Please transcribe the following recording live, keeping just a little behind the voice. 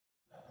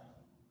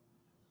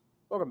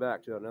Welcome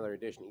back to another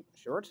edition of Eat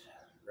Short,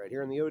 right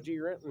here in the OG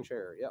Renton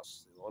chair.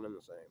 Yes, the one and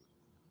the same.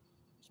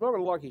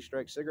 Smoking a Lucky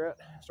Strike cigarette,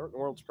 sorting the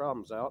world's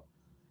problems out,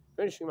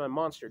 finishing my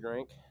monster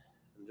drink,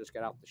 and just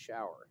got out the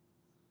shower.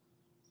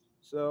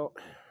 So,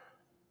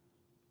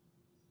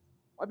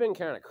 I've been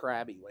kind of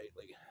crabby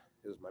lately,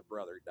 because my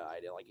brother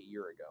died like a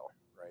year ago,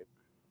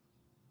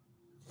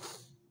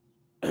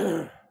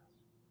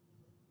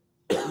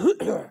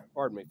 right?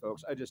 Pardon me,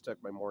 folks. I just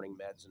took my morning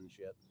meds and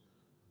shit.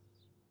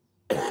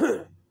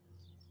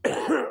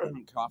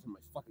 I'm coughing my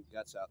fucking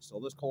guts out still.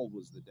 This cold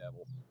was the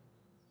devil.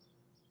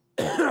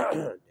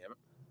 Damn it.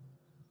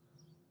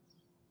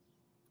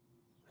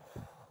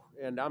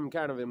 And I'm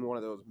kind of in one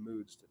of those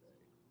moods today.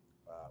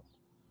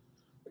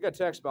 I got a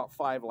text about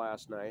 5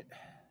 last night,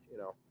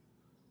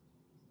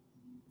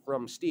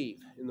 from Steve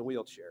in the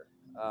wheelchair.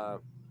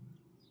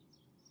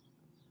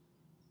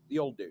 The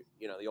old dude,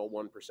 the old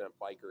 1%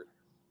 biker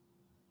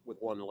with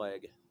one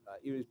leg.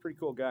 He was a pretty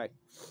cool guy.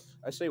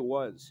 I say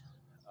was.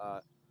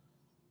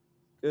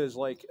 Because,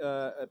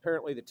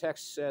 apparently the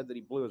text said that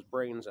he blew his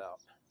brains out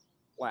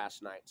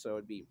last night, so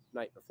it'd be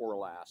night before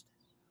last.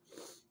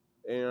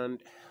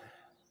 And,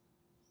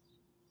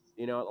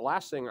 the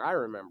last thing I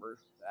remember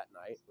that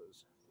night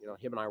was,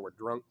 him and I were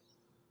drunk,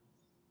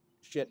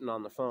 shitting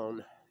on the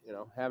phone,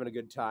 having a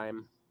good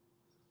time,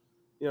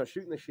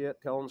 shooting the shit,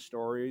 telling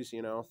stories,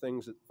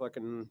 things that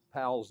fucking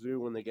pals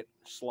do when they get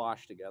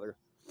sloshed together.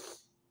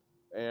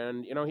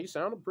 And, he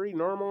sounded pretty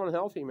normal and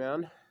healthy,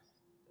 man.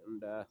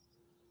 And,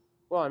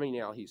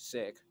 he's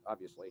sick,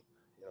 obviously.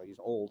 He's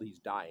old, he's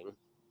dying.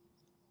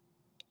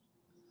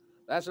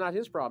 That's not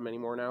his problem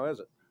anymore now, is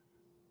it?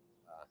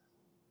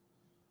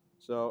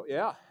 So,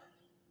 yeah.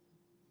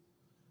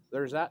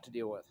 There's that to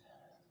deal with.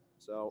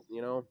 So,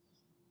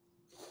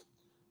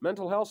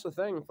 mental health's a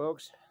thing,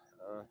 folks.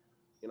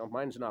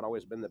 Mine's not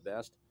always been the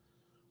best.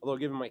 Although,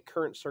 given my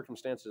current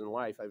circumstances in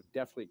life, I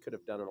definitely could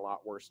have done it a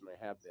lot worse than I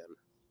have been.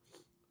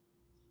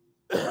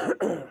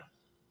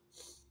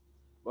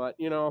 But,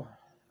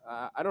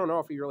 I don't know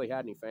if he really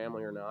had any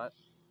family or not.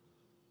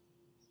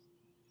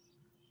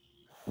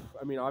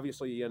 I mean,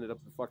 obviously, he ended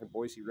up the fucking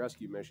Boise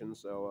rescue mission,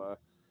 so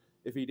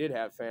if he did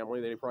have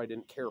family, they probably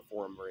didn't care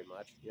for him very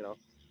much,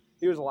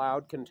 He was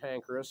loud,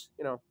 cantankerous,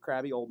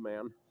 crabby old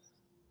man.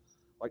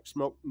 Like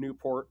smoked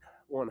Newport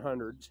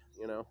 100s,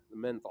 the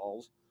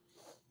menthols.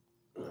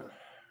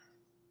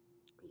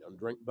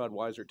 Drink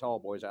Budweiser tall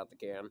boys out the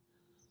can.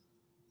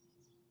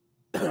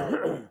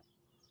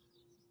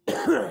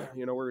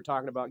 We were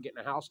talking about getting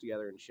a house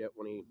together and shit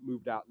when he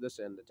moved out this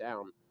end of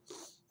town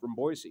from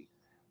Boise.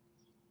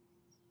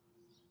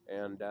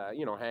 And,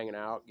 hanging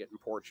out, getting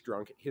porch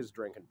drunk at his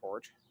drinking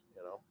porch,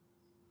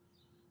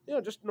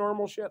 just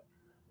normal shit,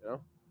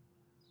 Well,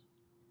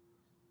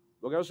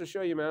 it goes to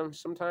show you, man,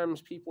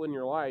 sometimes people in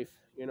your life,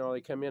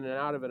 they come in and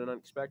out of it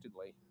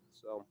unexpectedly.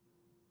 So,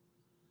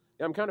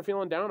 yeah, I'm kind of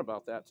feeling down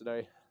about that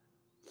today.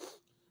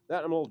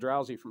 That I'm a little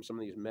drowsy from some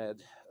of these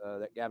meds.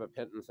 That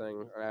gabapentin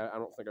thing, I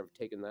don't think I've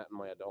taken that in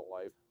my adult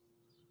life.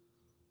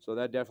 So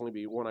that'd definitely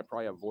be one I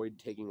probably avoid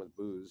taking with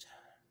booze.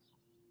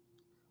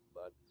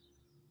 But,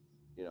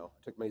 I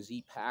took my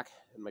Z-Pack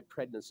and my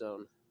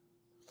prednisone.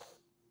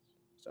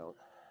 So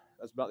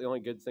that's about the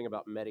only good thing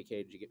about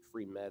Medicaid. You get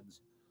free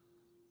meds.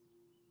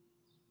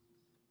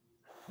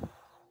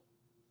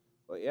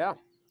 But yeah,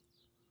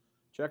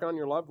 check on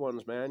your loved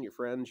ones, man, your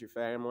friends, your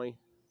family,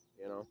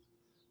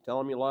 Tell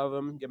them you love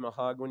them, give them a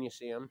hug when you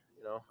see them,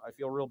 I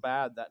feel real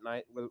bad that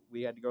night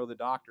we had to go to the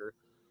doctor,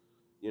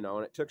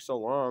 and it took so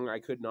long I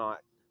could not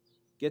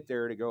get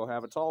there to go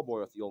have a tall boy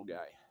with the old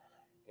guy.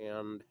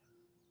 And,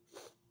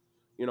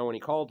 when he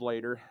called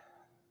later,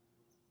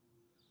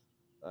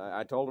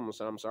 I told him, I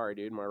said, I'm sorry,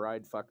 dude, my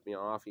ride fucked me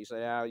off. He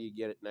said, yeah, you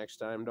get it next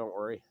time, don't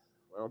worry.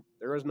 Well,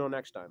 there is no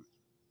next time.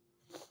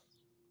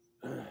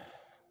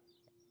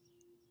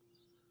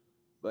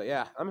 But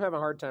yeah, I'm having a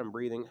hard time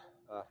breathing.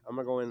 I'm going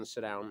to go in and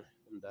sit down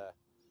and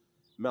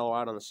mellow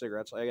out on the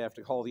cigarettes. I have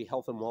to call the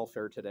health and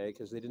welfare today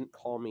because they didn't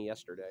call me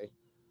yesterday.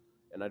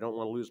 And I don't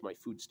want to lose my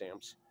food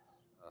stamps.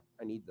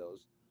 I need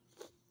those.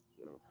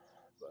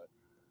 But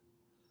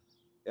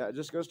yeah, it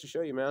just goes to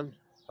show you, man.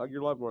 Hug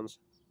your loved ones.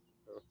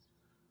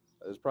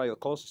 It was probably the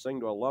closest thing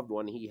to a loved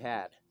one he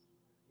had.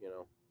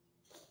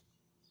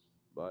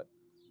 But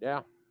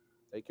yeah,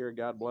 take care.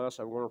 God bless.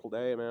 Have a wonderful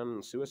day, man.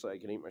 And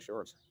suicide can eat my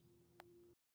shorts.